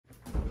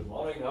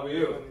how are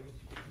you?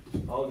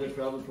 How was your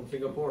travel from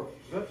Singapore?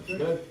 Good.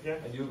 Good? Yeah.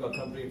 And you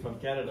accompanied from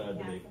Canada, I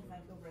believe.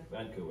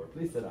 Vancouver.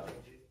 Please sit down.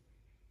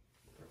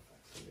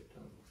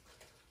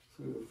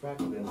 So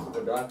refractants,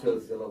 the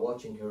doctors that are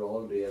watching here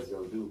all day, as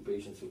they'll do,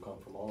 patients who come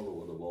from all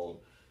over the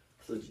world.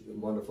 Such a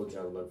wonderful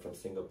gentleman from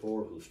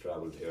Singapore who's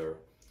traveled here,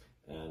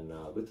 and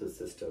with his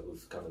sister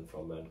who's coming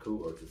from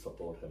Vancouver to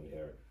support him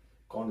here.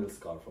 Corneal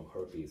scar from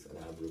herpes, and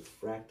I've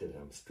refracted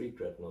him, streak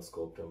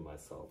retinoscoped him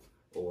myself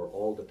over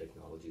all the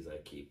technologies I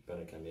keep,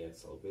 Penacam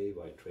AXL, wave,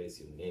 white trace,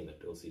 you name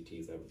it,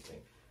 OCTs, everything.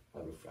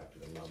 I've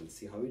refracted him. Now we'll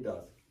see how he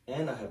does,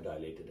 and I have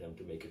dilated him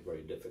to make it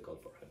very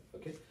difficult for him.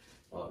 Okay,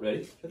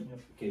 ready? Yep.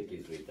 Okay,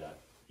 please read that.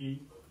 E.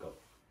 Go.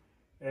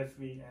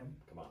 SVM.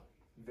 Come on.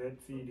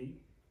 ZCD.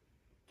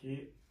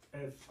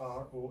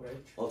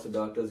 KSROH. Also,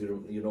 doctors,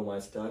 you know my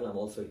style. I'm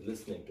also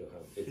listening to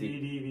him.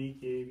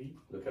 CDVKV.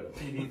 Look at him.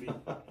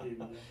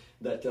 CDVKV.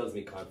 That tells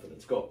me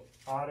confidence. Go.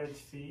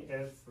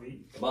 RHCSV.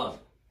 Come on.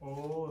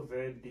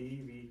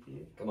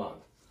 OZDVK. Come on.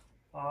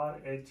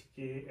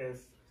 RHKSD.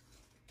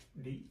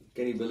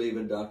 Can you believe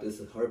it, doctor? This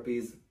is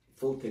herpes,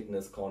 full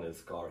thickness corneal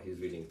scar. He's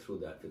reading through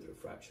that with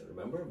refraction.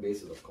 Remember,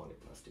 basis of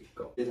corneoplasty.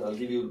 Go. I'll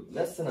give you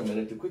less than a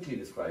minute to quickly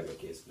describe your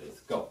case, please.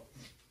 Go.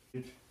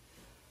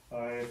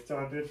 I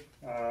started,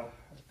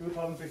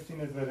 2016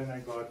 is when I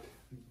got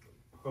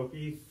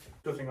herpes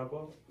to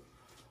Singapore.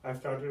 I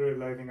started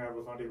realizing I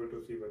was not able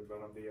to see with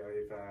one of the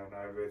eyes, and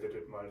I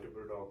visited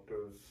multiple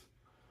doctors.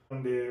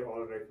 And they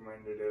all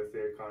recommended as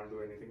they can't do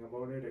anything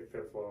about it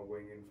except for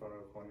going in for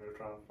a corneal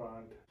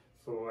transplant.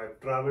 So I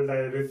traveled,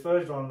 I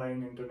researched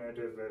online internet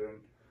is wherein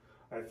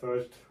I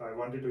searched, I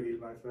wanted to heal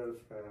myself,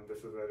 and this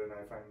is wherein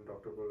I find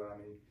Dr.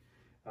 Gulani.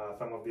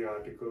 Some of the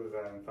articles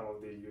and some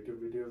of the YouTube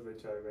videos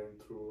which I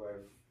went through, I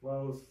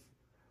was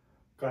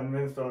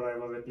convinced, or I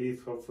was at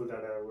least hopeful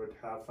that I would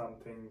have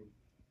something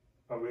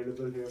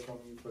available here for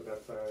me. So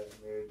that's why I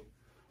made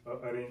an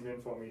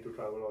arrangement for me to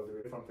travel all the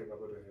way from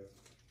Singapore to here.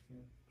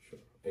 Yeah. Sure.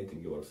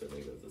 Anything you want to say?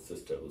 Maybe there's a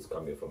sister who's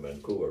coming from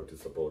Vancouver to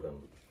support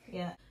him.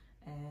 Yeah,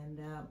 and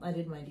I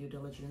did my due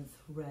diligence,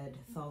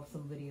 saw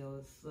some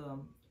videos,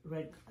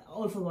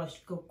 also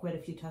watched quite a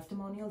few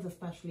testimonials,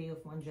 especially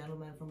of one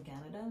gentleman from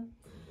Canada.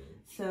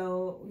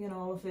 So, you know,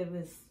 all of it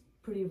was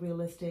pretty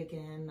realistic,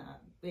 and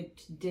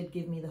it did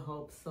give me the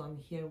hope. So I'm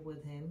here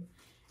with him,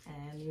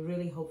 and we're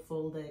really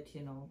hopeful that,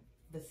 you know,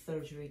 the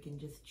surgery can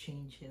just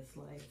change his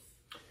life.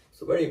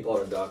 So very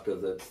important,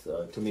 doctors. It's,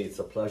 to me, it's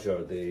a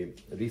pleasure. They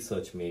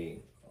research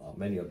me.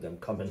 Many of them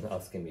come and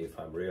asking me if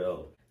I'm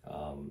real.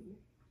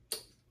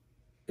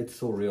 It's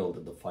so real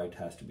that the fight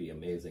has to be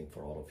amazing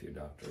for all of you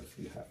doctors.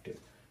 You have to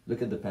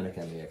look at the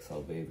Penacam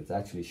AXL wave. It's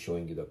actually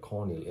showing you the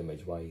corneal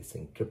image, why he's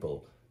seeing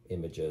triple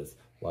images,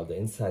 while the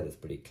inside is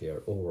pretty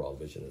clear. Overall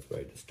vision is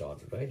very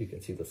distorted, right? You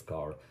can see the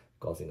scar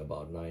causing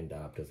about 9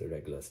 diopters,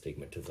 irregular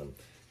stigmatism.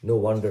 No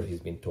wonder he's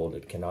been told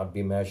it cannot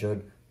be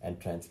measured and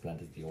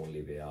transplant is the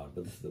only way out.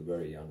 But this is a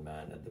very young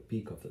man at the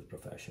peak of his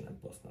profession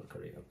and personal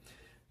career.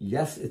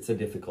 Yes, it's a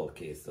difficult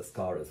case. The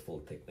scar is full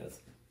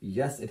thickness.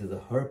 Yes, it is a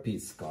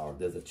herpes scar.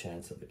 There's a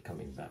chance of it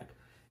coming back.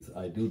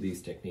 I do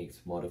these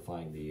techniques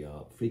modifying the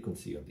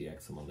frequency of the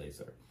excimer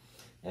laser.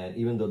 And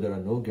even though there are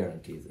no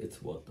guarantees,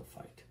 it's worth the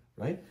fight,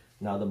 right?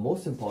 Now, the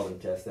most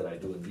important test that I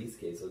do in these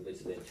cases, which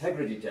is the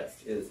integrity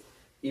test, is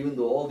even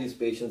though all these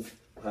patients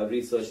have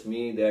researched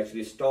me, they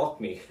actually stalk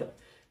me,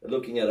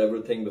 looking at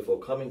everything before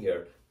coming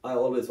here, I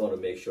always want to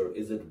make sure,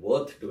 is it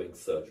worth doing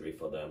surgery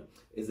for them?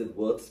 Is it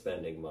worth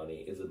spending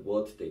money? Is it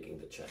worth taking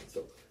the chance?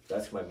 So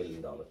that's my $1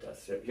 million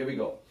test. Here we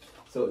go.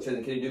 So,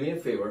 Chetan, can you do me a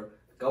favor?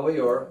 Cover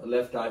your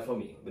left eye for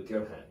me with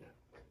your hand.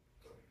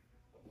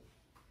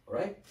 All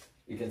right?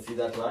 You can see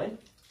that line?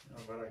 No,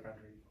 but I can't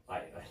read.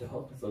 I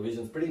know. So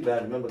vision's pretty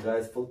bad. Remember,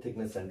 guys, full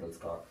thickness central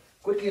scar.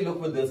 Quickly look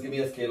with this. Give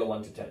me a scale of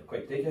 1 to 10.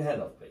 Quick, take your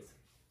hand off, please.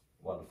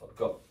 Wonderful.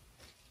 Go.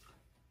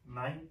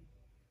 9.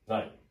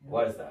 9.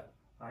 Why is that?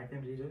 I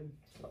can read it.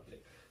 Lovely.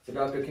 So,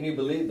 doctor, can you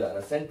believe that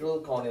a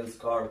central corneal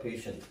scar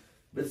patient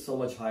with so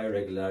much higher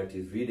regularity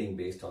is reading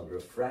based on the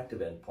refractive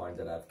endpoint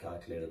that I've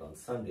calculated on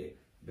Sunday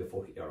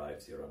before he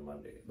arrives here on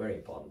Monday? Very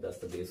important. That's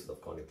the basis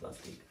of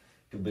corneoplastic.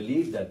 To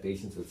believe that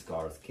patients with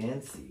scars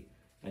can see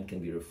and can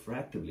be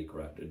refractively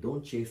corrected,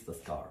 don't chase the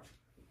scar,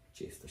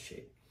 chase the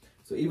shape.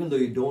 So even though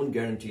you don't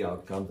guarantee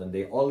outcomes, and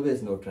they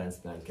always know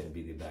transplant can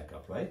be the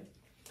backup, right?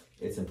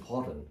 It's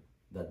important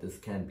that this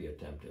can be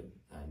attempted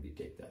and we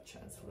take that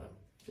chance for them.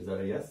 Is that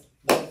a yes?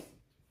 Yes.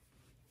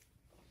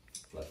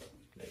 Pleasure.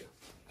 There you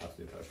go.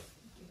 Absolute pleasure.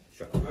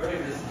 Sure. Very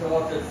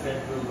distorted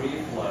central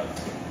reflux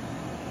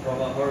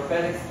from a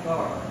herpetic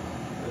scar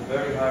with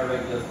very high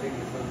regular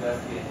thickness.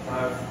 That's the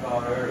entire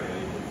scar area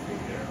you can see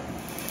here.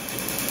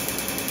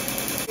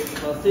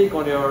 Plastic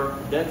on your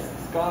dense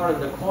scar in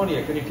the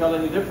cornea, can you tell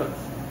any difference?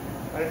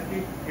 I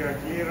see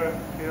clearer,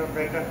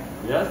 better.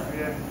 Yes?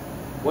 Yes.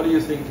 What are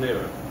you seeing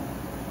clearer?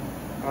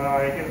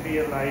 I can see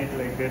a light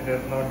like that.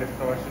 There's no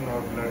distortion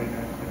or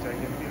blurriness, which I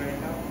can see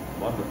right now.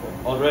 Wonderful.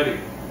 Already?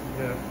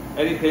 Yeah.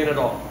 Any pain at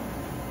all?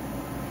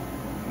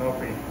 No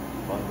pain.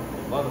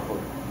 Wonderful, wonderful.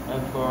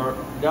 And for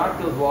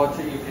doctors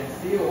watching, you can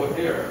see over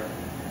here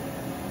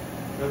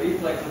the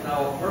reflex is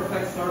now a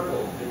perfect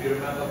circle. If you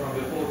remember from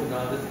before to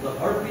now, this is the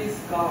herpes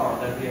scar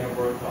that we have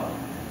worked on.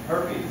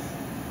 Herpes.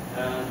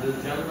 And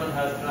this gentleman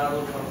has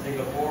traveled from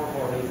Singapore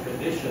for his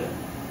condition.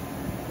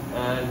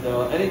 And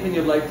anything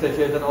you'd like to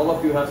say, then all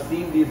of you have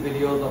seen these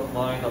videos of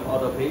mine of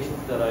other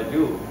patients that I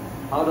do.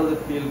 How does it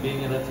feel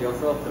being in it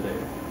yourself today?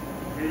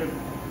 Feels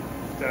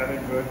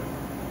starting good.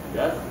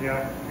 Yes?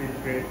 Yeah, feels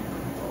great.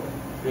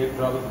 Safe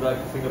travels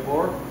back to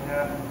Singapore?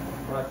 Yeah.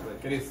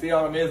 Can you see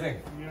how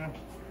amazing? Yeah.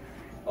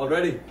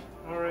 Already?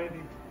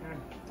 Alrighty.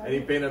 Yeah.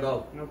 Any pain at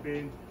all? No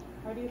pain.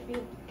 How do you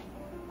feel?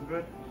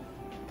 Good.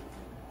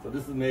 So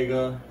this is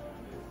mega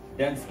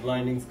dense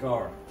blinding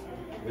scar.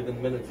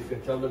 Within minutes you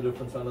can tell the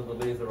difference under the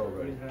laser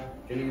already. Yeah.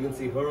 Can you even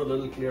see her a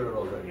little clearer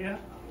already? Yeah.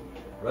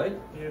 Right?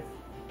 Yes.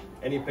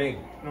 Any pain?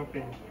 No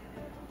pain.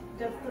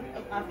 Just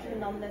after the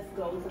numbness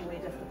goes away,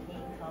 does the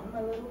pain come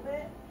a little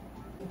bit?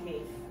 In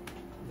case.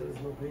 There is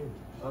no pain.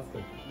 Ask her.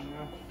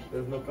 Yeah.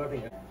 There is no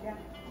cutting. Yeah.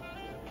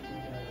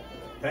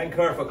 Thank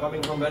her for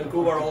coming from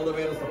Vancouver all the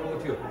way to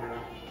support you.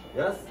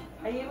 Yes?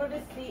 Are you able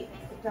to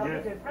tell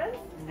Yes. the difference?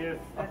 Yes.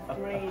 That's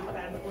great.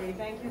 That's great.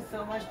 Thank you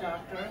so much,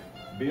 doctor.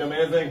 Be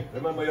amazing.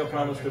 Remember your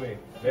promise to me.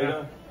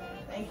 Later?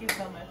 Thank you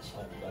so much.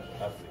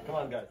 Come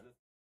on, guys.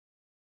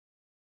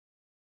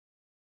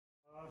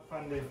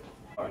 Fun day.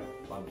 All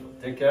right. Wonderful.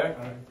 Take care.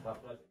 All right. My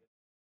pleasure.